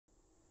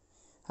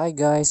Hi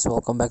guys,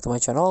 welcome back to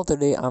my channel.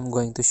 Today I'm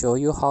going to show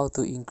you how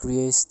to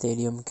increase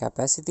stadium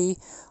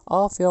capacity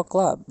of your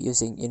club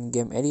using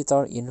in-game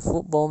editor in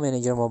Football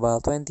Manager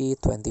Mobile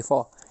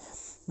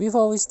 2024.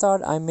 Before we start,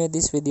 I made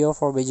this video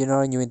for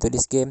beginner new into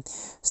this game,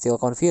 still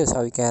confused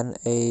how you can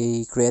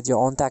create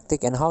your own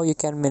tactic and how you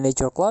can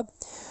manage your club.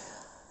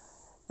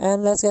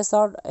 And let's get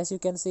started. As you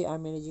can see,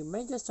 I'm managing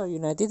Manchester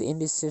United in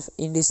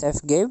this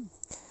F game.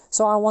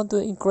 So I want to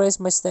increase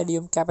my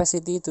stadium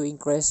capacity to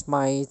increase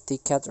my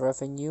ticket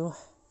revenue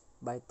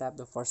by tap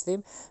the first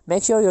team.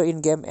 Make sure your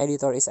in-game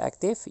editor is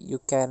active.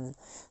 You can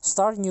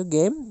start new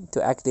game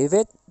to active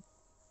it,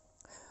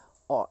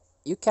 or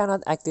you cannot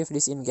active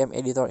this in-game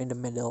editor in the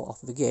middle of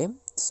the game,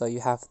 so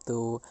you have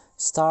to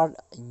start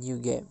a new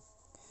game.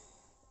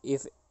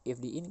 If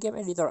the in-game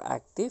editor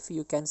active,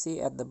 you can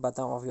see at the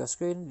bottom of your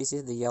screen, this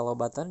is the yellow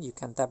button. You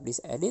can tap this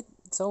edit.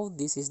 So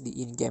this is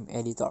the in-game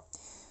editor.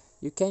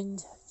 You can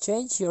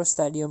change your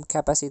stadium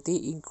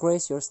capacity,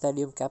 increase your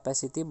stadium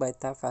capacity by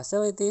tap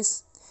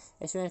facilities.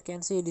 As you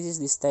can see, this is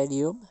the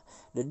stadium.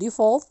 By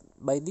default,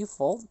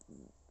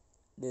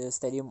 the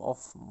stadium of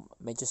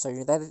Manchester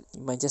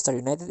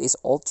United is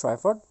Old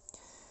Trafford,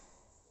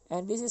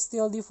 and this is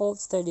still default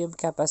stadium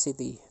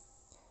capacity.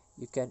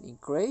 You can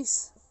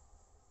increase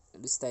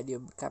the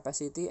stadium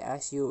capacity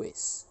as you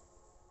wish,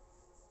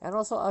 and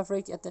also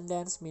average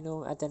attendance,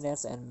 minimum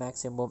attendance, and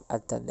maximum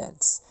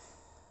attendance.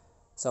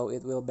 So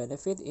it will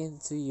benefit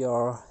into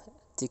your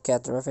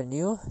ticket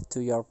revenue,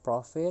 to your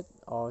profit,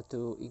 or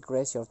to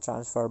increase your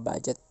transfer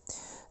budget.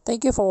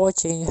 Thank you for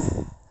watching.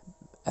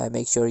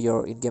 Make sure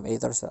your in-game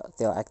editor is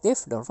still active.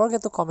 Don't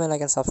forget to comment,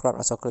 like, and subscribe.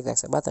 Also click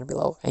the button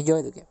below.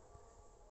 Enjoy the game.